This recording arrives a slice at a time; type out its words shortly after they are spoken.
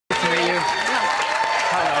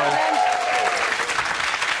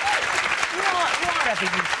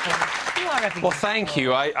ever useful. You are ever useful. Well, thank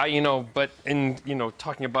you. You know, but in, you know,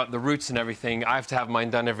 talking about the roots and everything, I have to have mine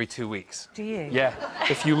done every 2 weeks. Do you? Yeah.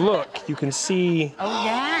 If you look, you can see... Oh,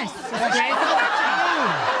 yes.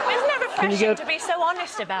 Isn't it refreshing to be so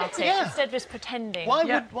honest about it instead of just pretending?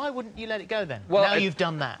 Why wouldn't you let it go then? Well, now you've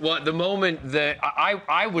done that. Well, at the moment that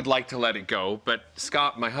I would like to let it go, but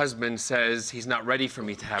Scott, my husband, says he's not ready for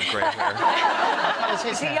me to have grey hair.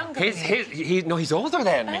 Is he younger? No, he's older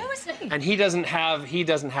than me. Oh, is he? And he doesn't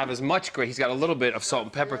have as much grey. He's got a little bit of salt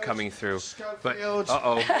and pepper coming through. But Schofield.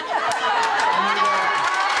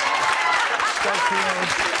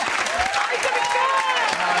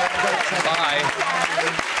 Bye.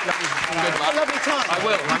 Good luck. Lovely time. I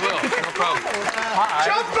will. No problem. Hi.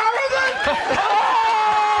 John Barrowman!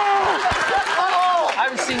 I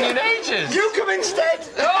haven't seen you in ages. You come instead.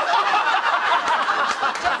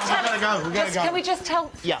 We gotta go. Can we just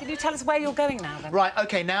tell... Yeah. Can you tell us where you're going now, then? Right,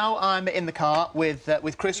 OK, now I'm in the car with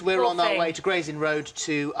Chris. We're on our way to Gray's Inn Road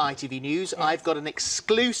to ITV News. Yes. I've got an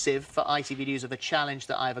exclusive for ITV News of a challenge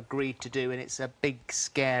that I've agreed to do, and it's a big,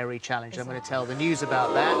 scary challenge. I'm going to tell the news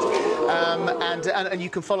about that. And you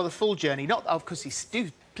can follow the full journey. Not, of course,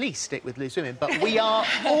 please stick with Loose Women, but we are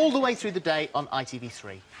all the way through the day on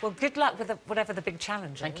ITV3. Well, good luck with whatever the big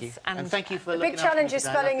challenge is. Thank you. And thank you for looking after me. The big challenge is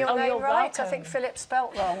spelling your name right. I think Philip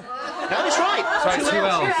spelt wrong. No, it's right. Sorry, two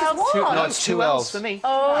L's. No, it's two L's for me.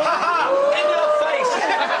 Oh. In your face!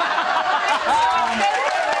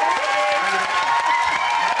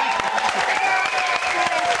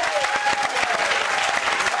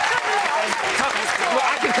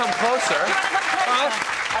 I can come closer.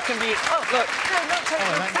 I can be... Oh, look.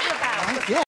 No, not